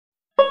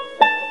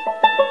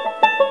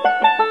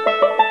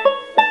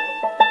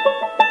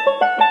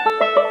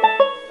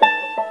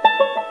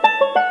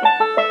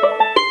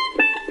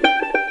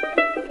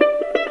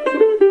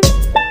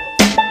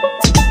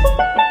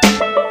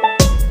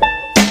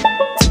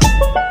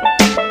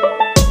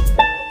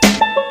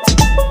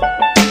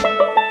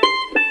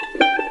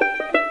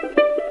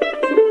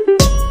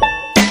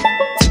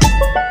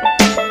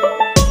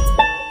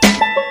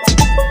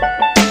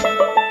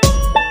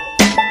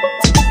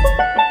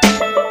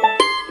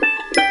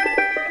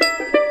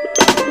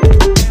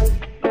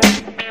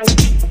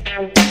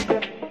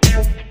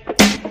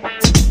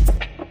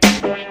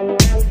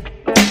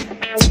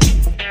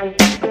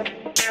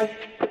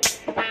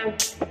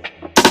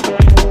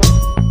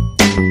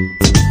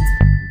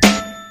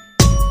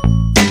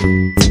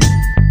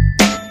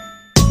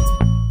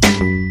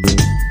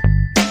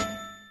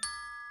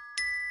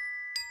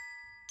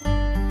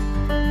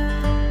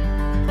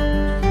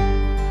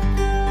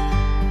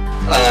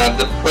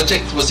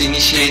project was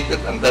initiated,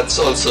 and that's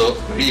also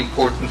very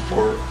important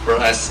for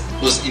us,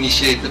 it was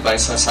initiated by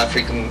South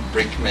African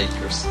brick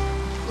makers.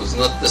 It was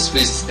not the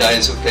Swiss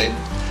guys who came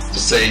to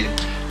say,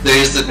 there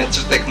is the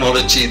better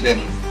technology than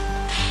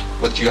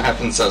what you have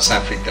in South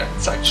Africa.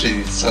 It's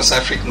actually South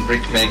African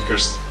brick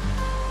makers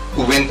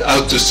who went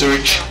out to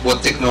search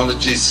what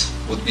technologies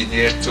would be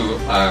there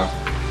to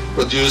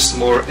produce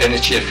more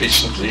energy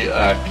efficiently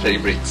clay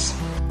bricks.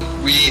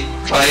 We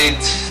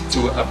tried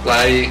to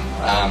apply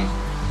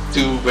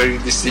two very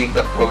distinct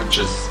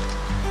approaches.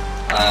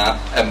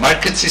 A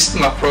market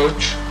system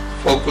approach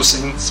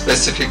focusing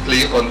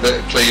specifically on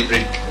the clay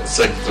brick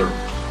sector.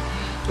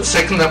 The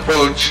second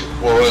approach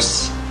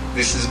was,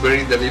 this is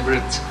very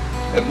deliberate,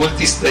 a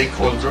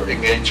multi-stakeholder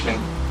engagement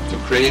to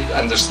create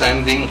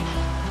understanding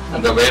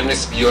and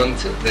awareness beyond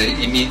the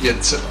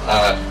immediate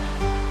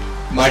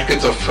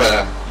market of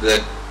the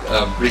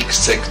brick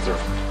sector.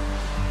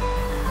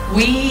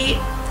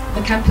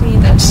 The company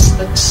that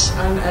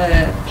I'm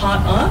a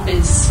part of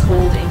is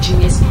called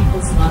Ingenious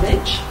People's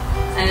Knowledge,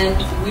 and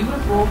we were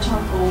brought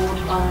on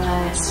board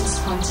by Swiss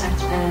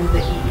Contact and the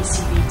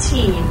EECB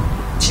team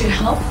to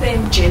help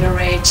them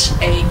generate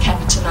a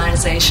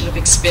capitalization of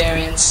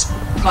experience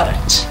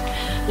product.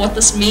 What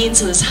this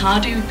means is, how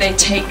do they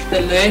take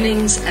the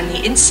learnings and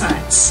the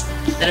insights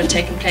that have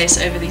taken place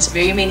over these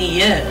very many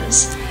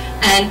years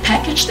and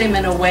package them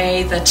in a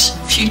way that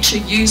future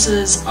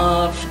users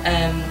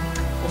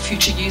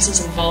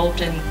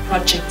involved in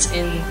projects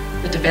in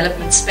the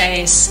development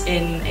space,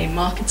 in a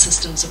market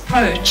systems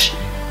approach,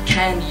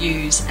 can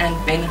use and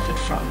benefit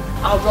from.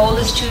 Our role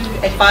is to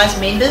advise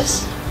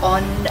members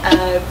on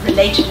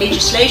related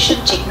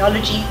legislation,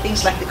 technology,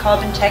 things like the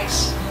carbon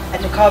tax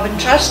and the carbon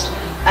trust,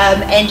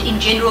 and in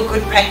general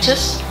good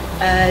practice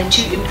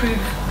to improve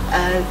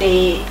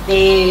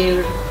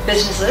their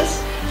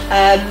businesses.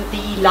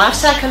 The life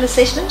cycle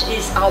assessment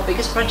is our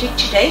biggest project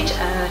to date,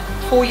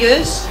 4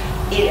 years.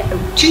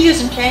 2 years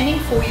in planning,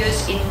 4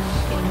 years in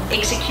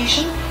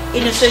execution,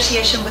 in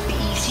association with the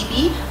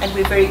EECB, and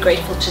we're very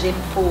grateful to them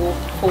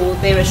for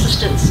their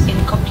assistance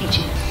in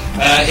completing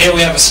it. Here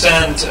we have a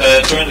stand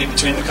jointly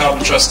between the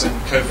Carbon Trust and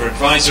COVA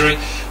Advisory,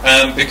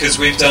 because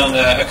we've done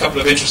a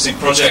couple of interesting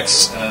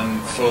projects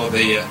for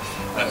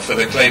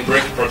the clay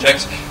brick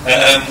project.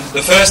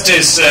 The first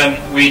is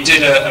we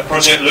did a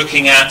project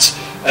looking at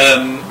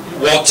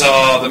what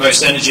are the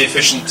most energy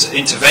efficient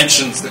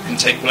interventions that can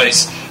take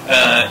place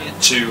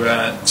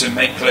to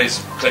make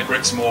clay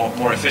bricks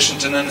more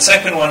efficient. And then the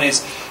second one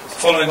is,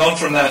 following on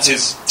from that,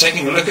 is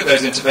taking a look at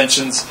those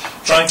interventions,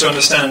 trying to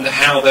understand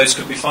how those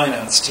could be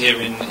financed here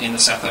in the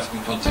South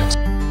African context.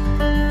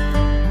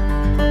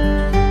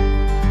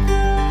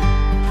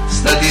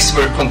 Studies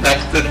were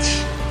conducted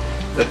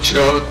that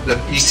showed that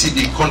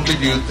ECB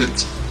contributed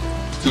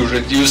to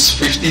reduce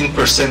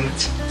 15%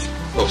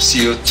 of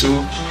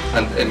CO2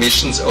 and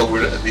emissions over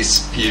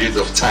this period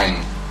of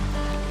time.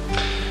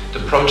 The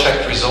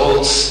project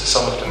results,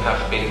 some of them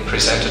have been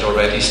presented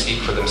already, speak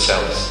for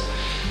themselves.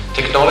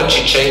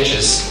 Technology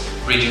changes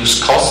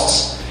reduce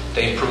costs,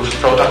 they improve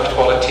product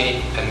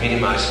quality and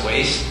minimize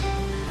waste,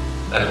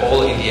 and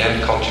all in the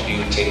end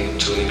contributing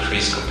to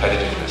increased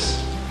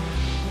competitiveness.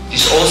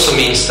 This also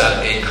means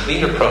that a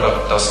cleaner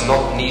product does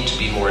not need to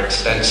be more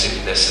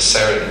expensive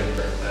necessarily.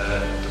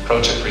 The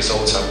project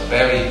results are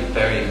very,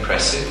 very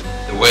impressive.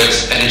 The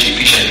words energy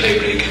efficient clay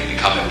brick have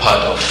become a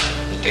part of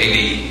the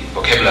daily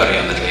vocabulary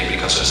on the Clay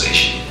Brick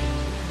Association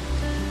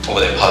over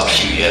the past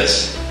few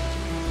years.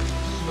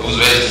 Those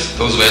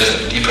words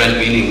have different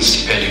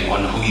meanings depending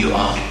on who you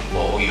are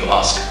or who you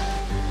ask.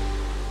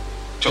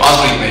 To us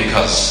brick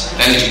makers,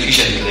 energy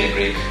efficient clay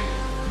brick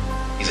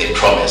is a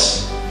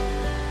promise.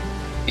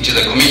 It is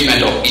a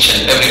commitment of each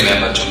and every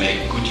member to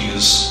make good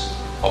use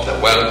of the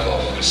wealth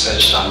of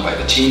research done by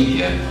the team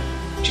here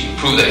to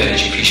improve the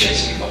energy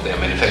efficiency of their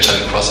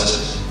manufacturing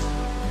processes.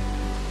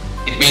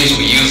 It means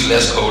we use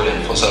less coal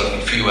and fossil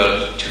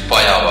fuel to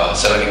fire our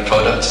ceramic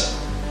products,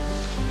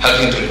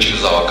 helping to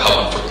reduce our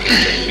carbon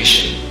footprint and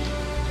emission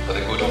for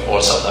the good of all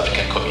South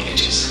African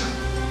communities.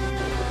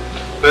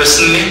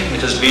 Personally,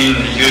 it has been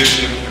a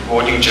hugely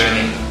rewarding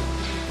journey.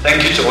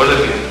 Thank you to all of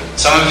you.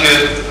 Some of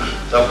you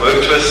I've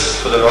worked with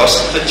for the last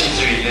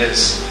 33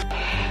 years.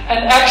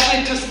 And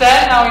actually to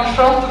stand now in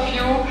front of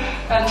you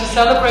and to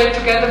celebrate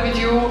together with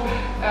you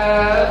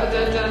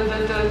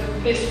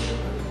this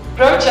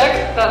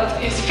project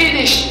that is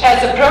finished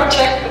as a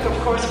project, but of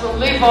course will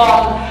live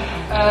on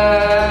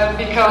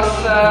because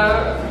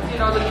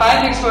the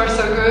findings were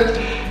so good.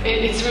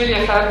 It's really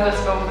a fabulous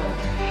moment.